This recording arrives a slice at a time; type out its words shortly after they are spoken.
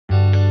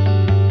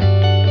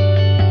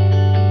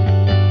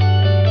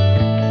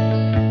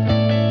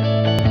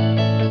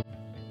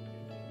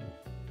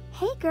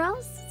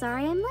girls.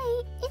 Sorry I'm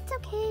late. It's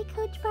okay,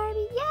 Coach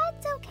Barbie. Yeah,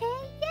 it's okay.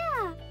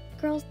 Yeah.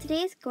 Girls,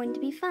 today is going to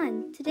be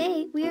fun.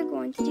 Today, we are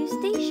going to do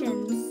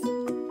stations.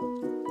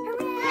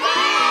 Hooray!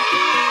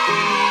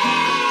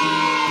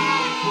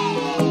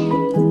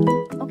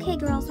 Okay,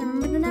 girls,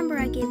 remember the number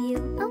I gave you.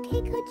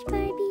 Okay, Coach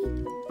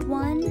Barbie.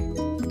 1,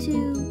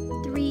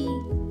 2, 3,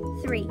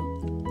 3.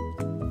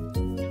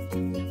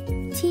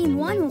 Team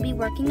 1 will be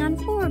working on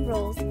forward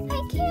rolls.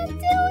 I can't do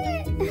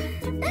it!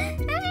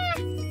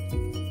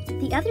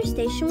 The other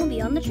station will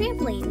be on the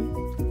trampoline.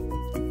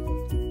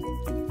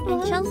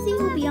 And Chelsea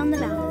will be on the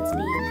balance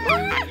beam.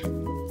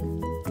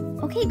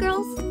 Okay,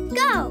 girls,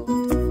 go!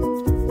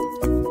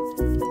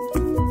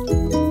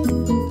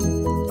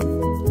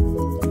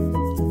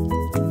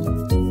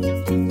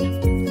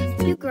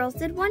 You girls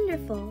did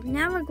wonderful.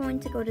 Now we're going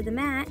to go to the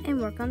mat and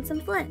work on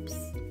some flips.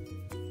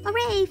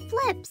 Hooray,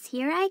 flips!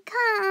 Here I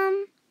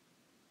come!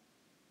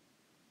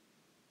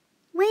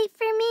 Wait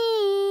for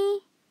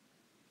me!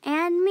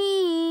 And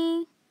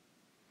me!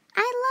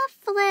 I love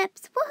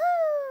flips!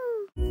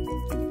 Woohoo!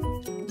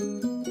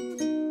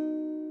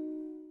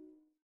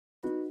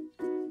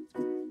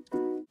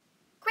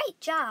 Great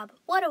job!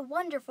 What a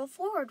wonderful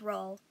forward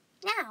roll.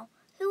 Now,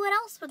 who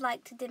else would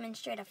like to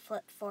demonstrate a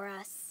flip for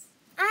us?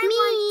 I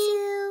want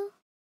to.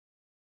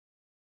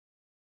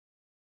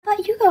 How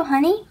about you go,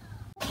 honey?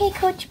 Okay,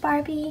 Coach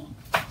Barbie.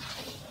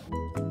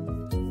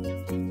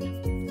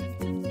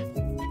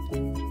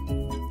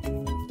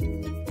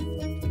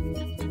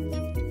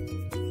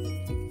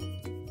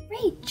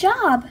 Great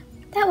job!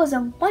 That was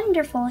a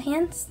wonderful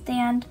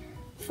handstand.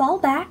 Fall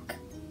back.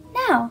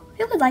 Now,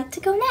 who would like to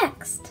go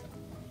next?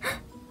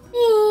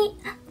 Me!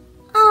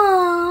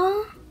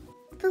 Aww!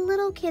 The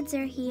little kids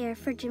are here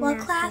for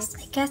gymnastics. Well, class,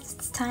 I guess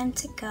it's time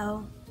to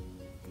go.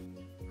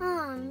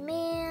 Aw,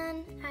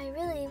 man. I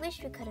really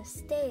wish we could have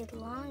stayed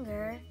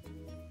longer.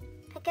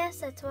 I guess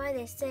that's why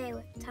they say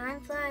time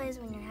flies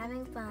when you're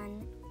having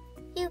fun.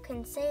 You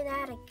can say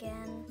that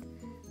again.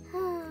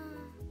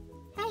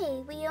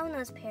 Hey, we own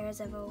those pairs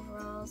of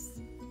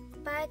overalls.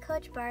 Bye,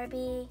 Coach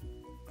Barbie.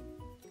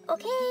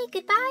 Okay,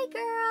 goodbye,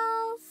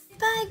 girls.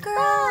 Bye, girls.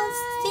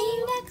 Bye.